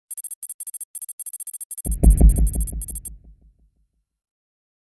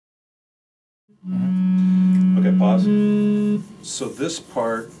pause. So this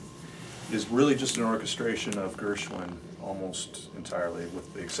part is really just an orchestration of Gershwin almost entirely,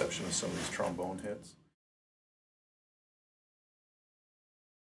 with the exception of some of these trombone hits.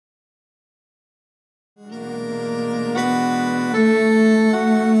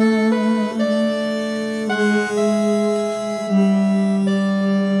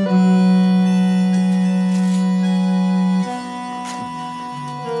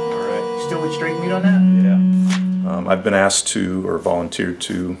 Still with straight meat on that? Yeah. I've been asked to, or volunteered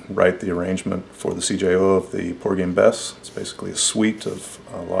to, write the arrangement for the CJO of the Porgy and Bess. It's basically a suite of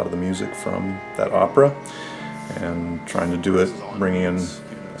a lot of the music from that opera, and trying to do it, bringing in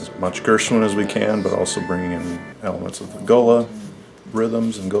as much Gershwin as we can, but also bringing in elements of the Gola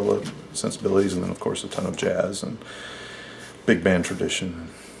rhythms and Gola sensibilities, and then of course a ton of jazz and big band tradition.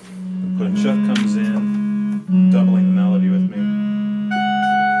 When Chuck comes in, doubling the melody with me.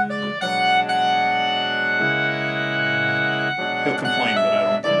 He'll complain, but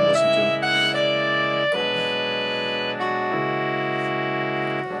I don't listen to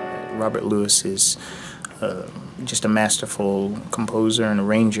him. Robert Lewis is just a masterful composer and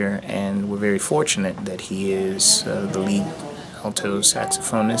arranger, and we're very fortunate that he is the lead alto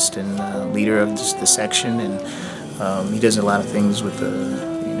saxophonist and leader of the section, and he does a lot of things with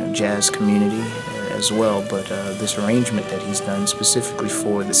the jazz community as well. But this arrangement that he's done specifically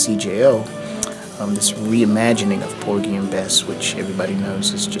for the CJO, this reimagining of Porgy and Bess, which everybody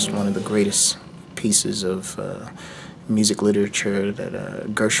knows is just one of the greatest pieces of music literature that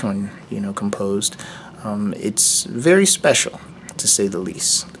Gershwin, composed. It's very special, to say the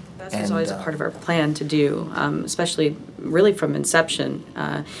least. This was always a part of our plan to do, especially really from inception.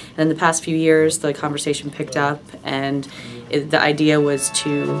 And in the past few years, the conversation picked up, and the idea was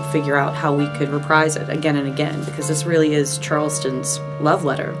to figure out how we could reprise it again and again, because this really is Charleston's love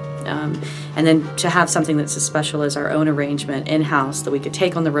letter. And then to have something that's as special as our own arrangement in-house that we could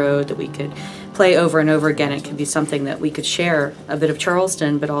take on the road, that we could play over and over again. It could be something that we could share a bit of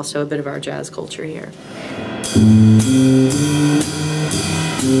Charleston, but also a bit of our jazz culture here.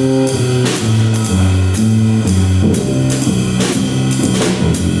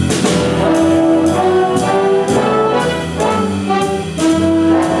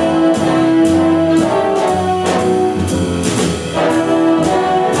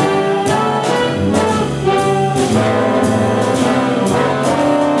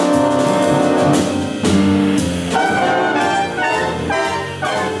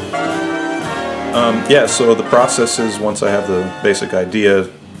 Yeah, so the process is, once I have the basic idea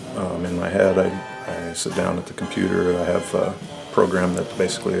in my head, I sit down at the computer. I have a program that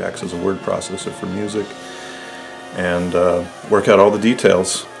basically acts as a word processor for music, and work out all the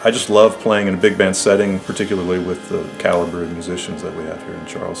details. I just love playing in a big band setting, particularly with the caliber of musicians that we have here in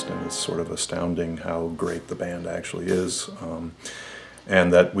Charleston. It's sort of astounding how great the band actually is.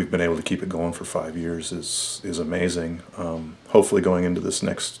 And that we've been able to keep it going for 5 years is amazing. Hopefully going into this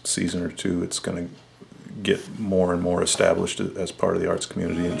next season or two, it's going to get more and more established as part of the arts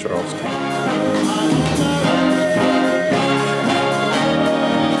community in Charleston.